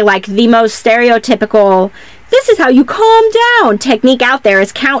say, like the most stereotypical, this is how you calm down technique out there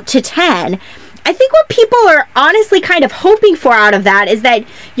is count to 10. I think what people are honestly kind of hoping for out of that is that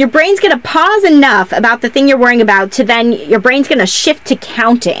your brain's going to pause enough about the thing you're worrying about to then your brain's going to shift to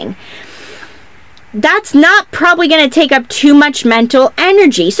counting. That's not probably going to take up too much mental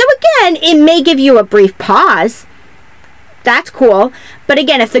energy. So again, it may give you a brief pause. That's cool. But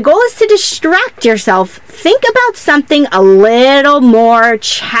again, if the goal is to distract yourself, think about something a little more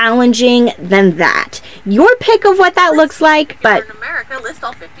challenging than that. Your pick of what that looks like, but... in America, list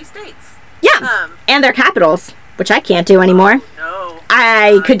all 50 states. Yeah, and their capitals, which I can't do anymore. No.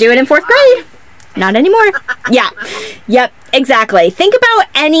 I could do it in 4th grade. Not anymore. Yeah. Yep, exactly. Think about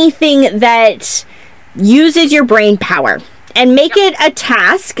anything that uses your brain power and make it a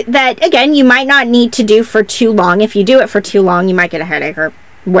task that, again, you might not need to do for too long. If you do it for too long, you might get a headache or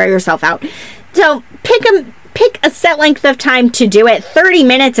wear yourself out. So pick a set length of time to do it. 30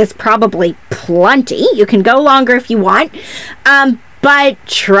 minutes is probably plenty. You can go longer if you want, but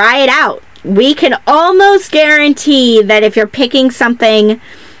try it out. We can almost guarantee that if you're picking something,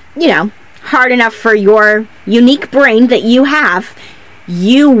 hard enough for your unique brain that you have,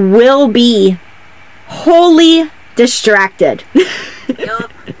 you will be wholly distracted.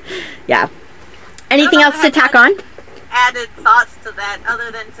 Yep. Yeah. Anything else to tack on? Added thoughts to that other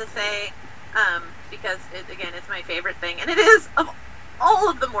than to say, because it's my favorite thing, and it is of all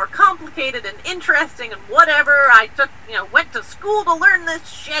of the more complicated and interesting and whatever. I went to school to learn this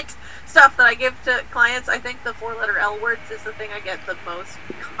shit stuff that I give to clients. I think the 4-letter L words is the thing I get the most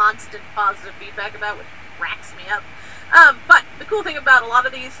constant positive feedback about, which racks me up. But the cool thing about a lot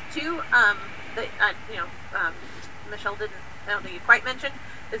of these too, Michelle I don't think you quite mentioned,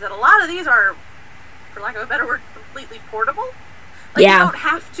 is that a lot of these are, for lack of a better word, completely portable. Like, yeah. You don't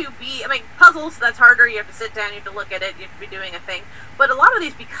have to be, puzzles, that's harder, you have to sit down, you have to look at it, you have to be doing a thing. But a lot of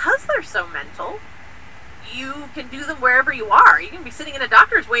these, because they're so mental, you can do them wherever you are. You can be sitting in a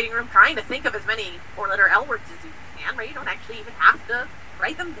doctor's waiting room trying to think of as many 4-letter L words as you can, right? You don't actually even have to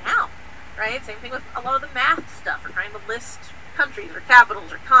write them down, right? Same thing with a lot of the math stuff, or trying to list countries, or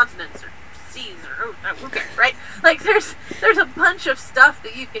capitals, or continents, or seas, or who cares, right? Like, there's a bunch of stuff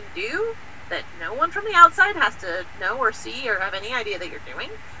that you can do that no one from the outside has to know or see or have any idea that you're doing.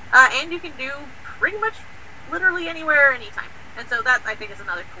 And you can do pretty much literally anywhere, anytime. And so that, I think, is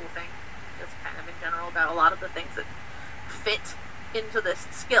another cool thing, just kind of in general, about a lot of the things that fit into this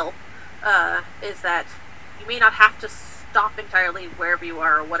skill, is that you may not have to stop entirely wherever you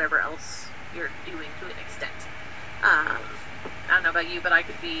are or whatever else you're doing to an extent. I don't know about you, but I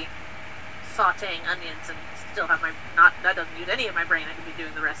could be sauteing onions and still have that doesn't use any of my brain. I could be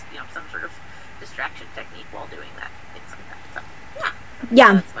doing the rest, some sort of distraction technique while doing that, things like that. So, yeah.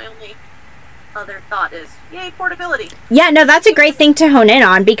 Yeah. That's my only other thought is, yay, portability. Yeah, no, that's a great thing to hone in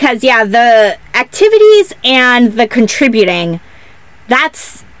on because, yeah, the activities and the contributing,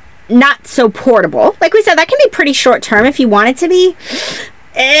 that's not so portable. Like we said, that can be pretty short term if you want it to be.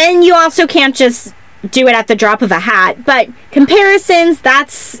 And you also can't just do it at the drop of a hat. But comparisons,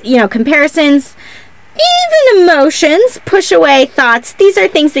 that's, comparisons, even emotions, push away thoughts. These are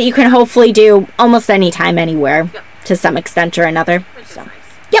things that you can hopefully do almost anytime, anywhere, to some extent or another. Which is nice.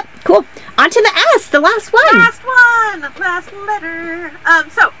 Yep, cool. On to the S, the last one. Last letter.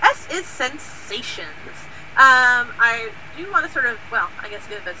 So S is sensations. I do want to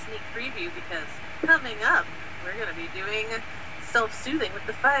give a sneak preview because coming up, we're going to be doing self-soothing with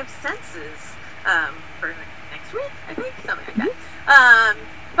the 5 senses for next week, I think, something like that.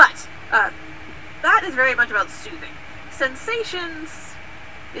 But that is very much about soothing. Sensations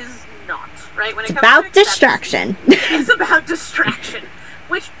is not, right? When it comes about distraction. It's about distraction,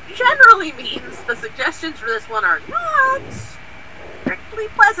 which generally means the suggestions for this one are not strictly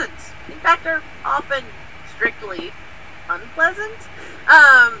pleasant. In fact, are often strictly unpleasant.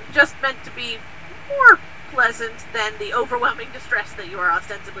 Just meant to be more pleasant than the overwhelming distress that you are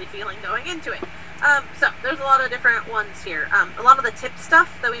ostensibly feeling going into it. So there's a lot of different ones here. A lot of the tip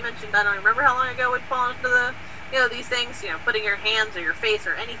stuff that we mentioned, I don't remember how long ago would fall into the, these things, putting your hands or your face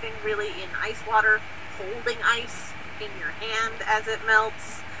or anything really in ice water, holding ice in your hand as it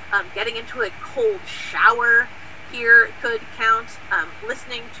melts, getting into a cold shower here could count,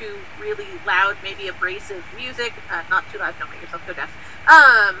 listening to really loud, maybe abrasive music, not too loud, don't make yourself go deaf,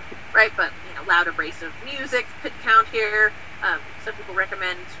 right, but, loud abrasive music could count here. Some people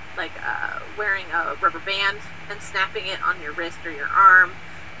recommend, wearing a rubber band and snapping it on your wrist or your arm.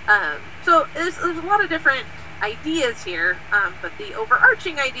 So there's a lot of different ideas here, but the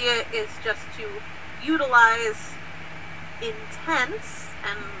overarching idea is just to utilize intense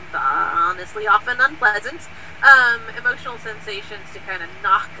and honestly often unpleasant emotional sensations to kind of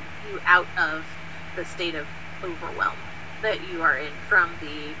knock you out of the state of overwhelm that you are in from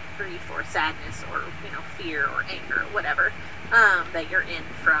the grief or sadness or fear or anger or whatever that you're in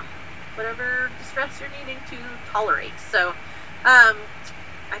from whatever distress you're needing to tolerate. So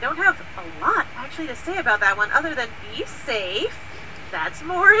I don't have a lot actually to say about that one other than be safe. That's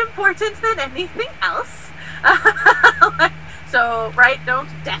more important than anything else. So, right, don't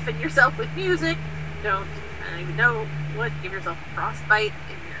deafen yourself with music. I don't even know what, give yourself a frostbite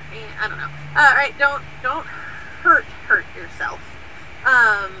in your hand. I don't know. Right, don't hurt yourself.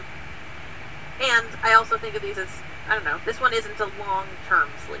 And I also think of these as, this one isn't a long-term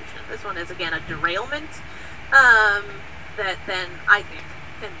solution. This one is, again, a derailment that then I think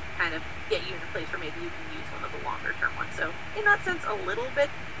can kind of get you in a place where maybe you can use one of the longer-term ones. So, in that sense, a little bit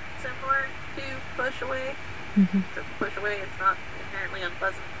similar to push away. Mm-hmm. So push away, it's not inherently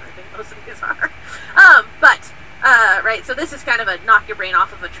unpleasant. I think most of these are. Right, so this is kind of a knock your brain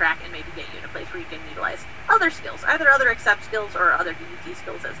off of a track and maybe get you in a place where you can utilize other skills, either other accept skills or other DBT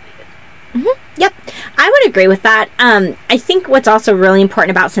skills as needed. Mm-hmm. Yep, I would agree with that. I think what's also really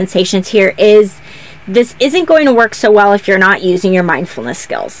important about sensations here is this isn't going to work so well if you're not using your mindfulness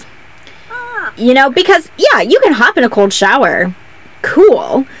skills. Because, yeah, you can hop in a cold shower.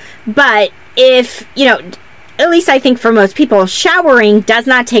 Cool. But if, at least I think for most people, showering does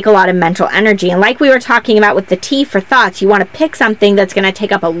not take a lot of mental energy. And like we were talking about with the T for thoughts, you want to pick something that's going to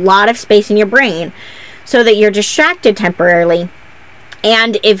take up a lot of space in your brain so that you're distracted temporarily.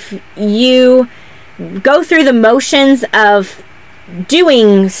 And if you go through the motions of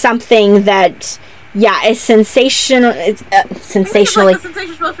doing something that, is sensational, sensationally. The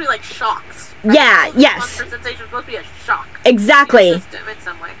sensation's supposed to be like shocks. Yeah, yes. Sensation's supposed to be a shock. Exactly. In your system in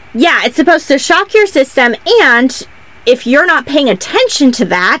some way. Yeah, it's supposed to shock your system, and if you're not paying attention to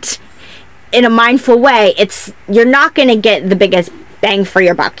that in a mindful way, you're not going to get the biggest bang for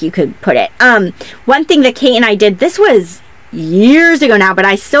your buck, you could put it. One thing that Kate and I did, this was years ago now, but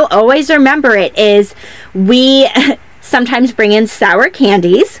I still always remember it, is we sometimes bring in sour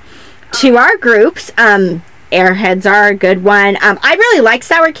candies to our groups. Airheads are a good one. I really like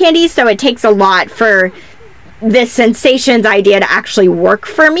sour candies, so it takes a lot for this sensations idea to actually work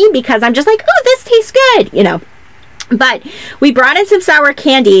for me, because I'm just like, oh, this tastes good, But we brought in some sour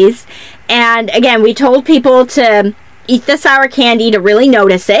candies, and again, we told people to eat the sour candy, to really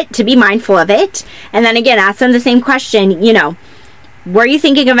notice it, to be mindful of it, and then again, ask them the same question, were you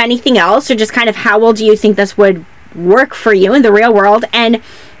thinking of anything else, or just kind of how well do you think this would work for you in the real world? And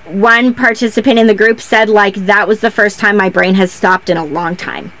one participant in the group said, that was the first time my brain has stopped in a long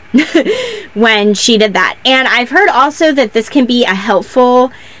time when she did that. And I've heard also that this can be a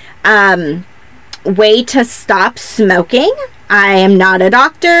helpful way to stop smoking. I am not a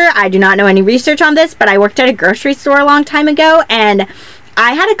doctor. I do not know any research on this, but I worked at a grocery store a long time ago, and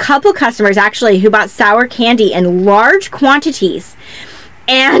I had a couple customers actually who bought sour candy in large quantities.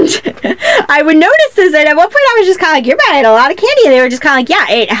 And I would notice this, and at one point I was just kind of like, you're buying a lot of candy. And they were just kind of like, yeah,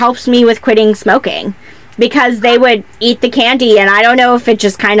 it helps me with quitting smoking. Because they would eat the candy, and I don't know if it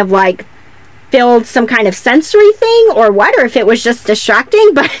just kind of like filled some kind of sensory thing or what, or if it was just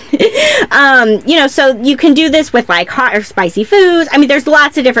distracting. But, you know, so you can do this with like hot or spicy foods. I mean, there's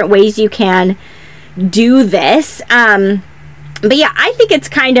lots of different ways you can do this. But yeah, I think it's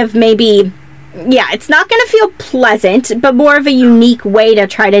kind of maybe... yeah, it's not going to feel pleasant, but more of a unique way to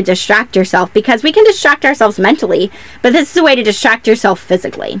try to distract yourself, because we can distract ourselves mentally, but this is a way to distract yourself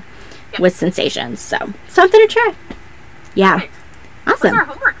physically with sensations. So, something to try. Yeah. Right. Awesome. What's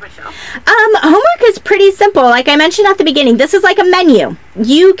our homework, Michelle? Homework is pretty simple. Like I mentioned at the beginning, this is like a menu.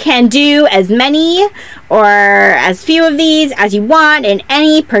 You can do as many or as few of these as you want in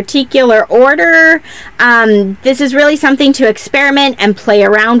any particular order. This is really something to experiment and play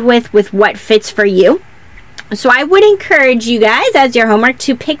around with what fits for you. So I would encourage you guys as your homework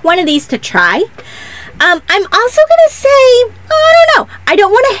to pick one of these to try. I'm also going to say, I don't know, I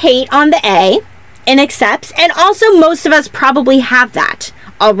don't want to hate on the A in accepts, and also most of us probably have that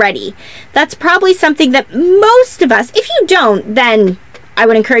already. That's probably something that most of us, if you don't, then I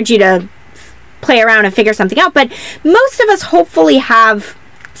would encourage you to play around and figure something out, but most of us hopefully have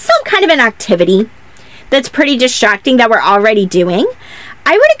some kind of an activity that's pretty distracting that we're already doing.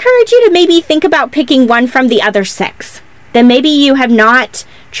 I would encourage you to maybe think about picking one from the other 6 that maybe you have not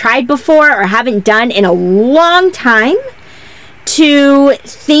tried before or haven't done in a long time, to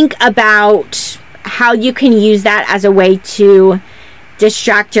think about how you can use that as a way to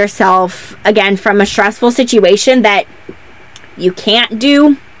distract yourself, again, from a stressful situation that you can't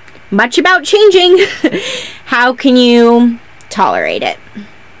do much about changing. How can you tolerate it?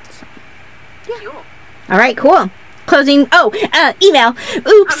 So, yeah. Cool. All right, cool. Closing, email. Oops. I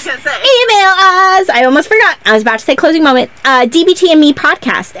was gonna say. Email us. I almost forgot. I was about to say closing moment.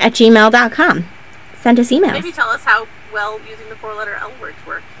 dbtandmepodcast@gmail.com. Send us emails. Maybe tell us how well using the 4-letter L words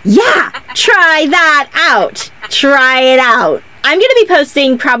work. Yeah, try that out. Try it out. I'm going to be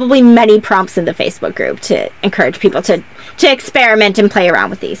posting probably many prompts in the Facebook group to encourage people to experiment and play around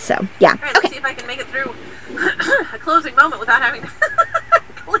with these. So, yeah. All right, let's see if I can make it through a closing moment without having to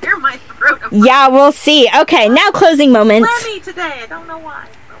clear my throat. Yeah, we'll see. Okay, now closing moments. Clammy today. I don't know why.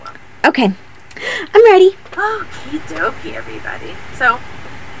 Oh, well. Okay. I'm ready. Okie dokie, everybody. So,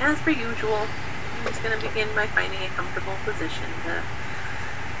 as per usual, I'm just going to begin by finding a comfortable position to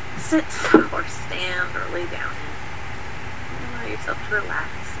sit or stand or lay down in. Allow yourself to relax.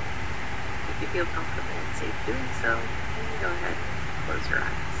 If you feel comfortable and safe doing so, then go ahead and close your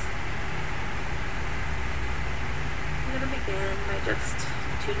eyes. I'm going to begin by just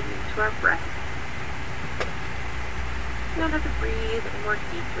tuning into our breath. You don't have to breathe any more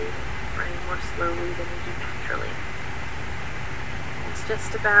deeply or any more slowly than you do naturally. It's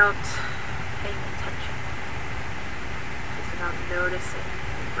just about paying attention. Just about noticing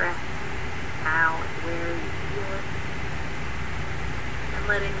your breath, how and where you feel it, and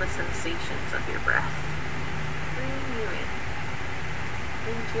letting the sensations of your breath bring you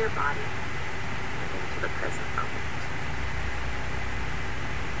into your body, and into the present moment.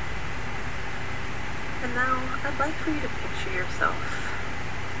 And now, I'd like for you to picture yourself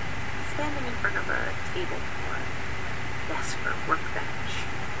standing in front of a table or desk or workbench,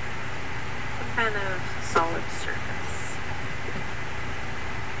 some kind of solid surface.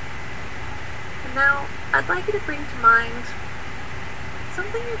 And now, I'd like you to bring to mind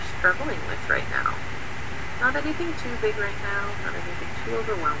something you're struggling with right now. Not anything too big right now, not anything too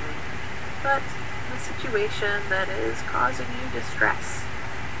overwhelming, but a situation that is causing you distress.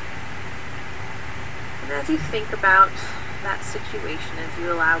 And as you think about that situation, as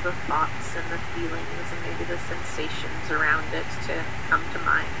you allow the thoughts and the feelings and maybe the sensations around it to come to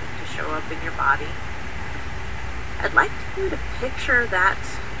mind and to show up in your body, I'd like you to picture that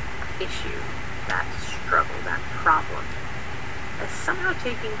issue, that struggle, that problem, as somehow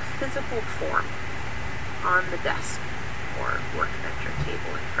taking physical form on the desk or workbench or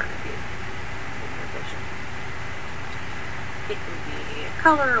table in front of you in your vision. It can be a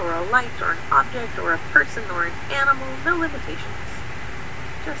color or a light or an object or a person or an animal, no limitations.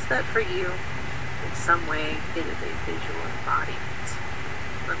 Just that for you, in some way, it is a visual embodiment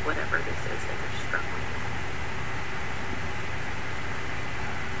of whatever this is that you're struggling with.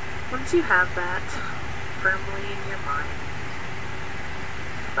 Once you have that firmly in your mind,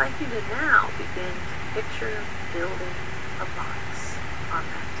 I'd like you to now begin to picture building a box on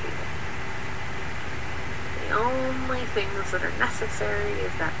that table. The only things that are necessary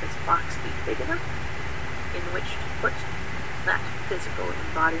is that this box be big enough in which to put that physical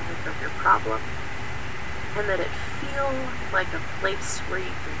embodiment of your problem, and that it feel like a place where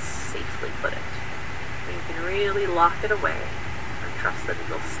you can safely put it. Where you can really lock it away and trust that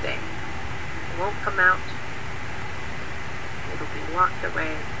it'll stay. It won't come out. It'll be locked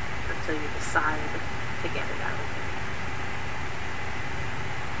away until you decide to get it out again.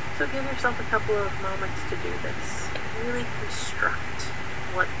 So give yourself a couple of moments to do this. Really construct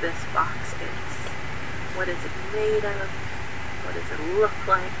what this box is. What is it made of? What does it look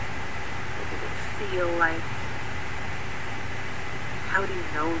like? What does it feel like? How do you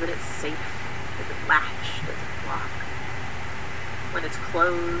know that it's safe? Does it latch? Does it lock? When it's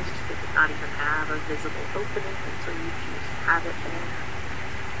closed, does it not even have a visible opening until you choose to have it there?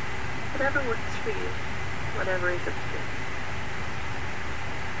 Whatever works for you. Whatever is appealing.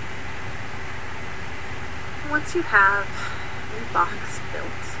 Once you have your box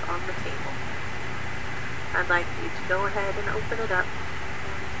built on the table, I'd like you to go ahead and open it up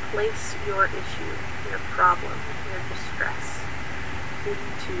and place your issue, your problem, your distress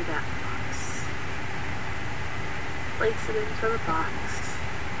into that box. Place it into the box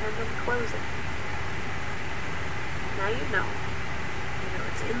and then close it. Now you know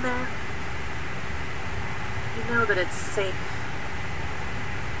it's in there. You know that it's safe.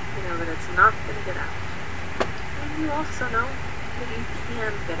 You know that it's not going to get out. And you also know that you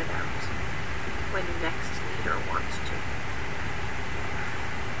can get it out when you next need or want to.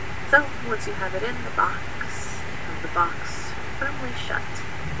 So, once you have it in the box, and the box firmly shut,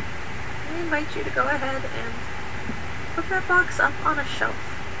 I invite you to go ahead and put that box up on a shelf.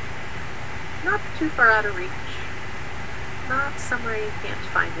 Not too far out of reach, not somewhere you can't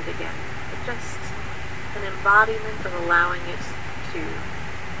find it again, but just an embodiment of allowing it to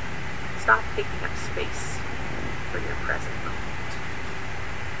stop taking up space for your present moment.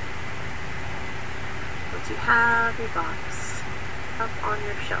 Once you have your box up on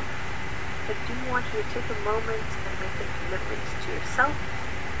your shelf, I do want you to take a moment and make a commitment to yourself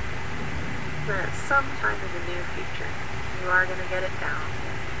that sometime in the near future you are going to get it down,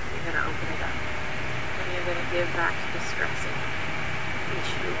 you're going to open it up, and you're going to give that distressing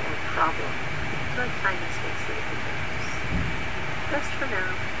issue or problem the tiny space that it deserves. Just for now,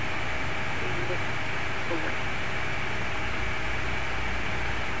 leave it away.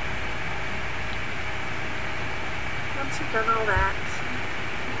 Once you've done all that,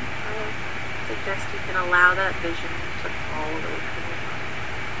 I suggest you can allow that vision to fall away from your mind.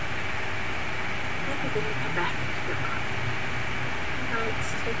 And begin to come back into your body. You might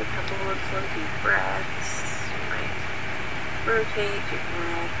take a couple of slow deep breaths. You might rotate your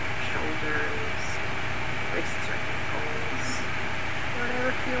neck, shoulders, wrists or ankles.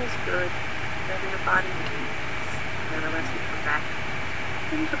 Whatever feels good, whatever your body needs. Nevertheless, you come back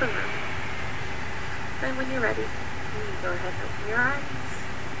into the room. Then when you're ready, you can go ahead and open your eyes.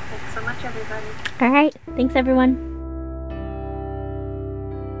 Thanks so much, everybody. All right. Thanks, everyone.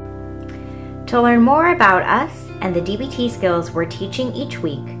 To learn more about us and the DBT skills we're teaching each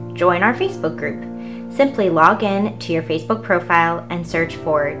week, join our Facebook group. Simply log in to your Facebook profile and search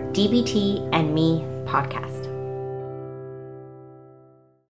for DBT and Me Podcast.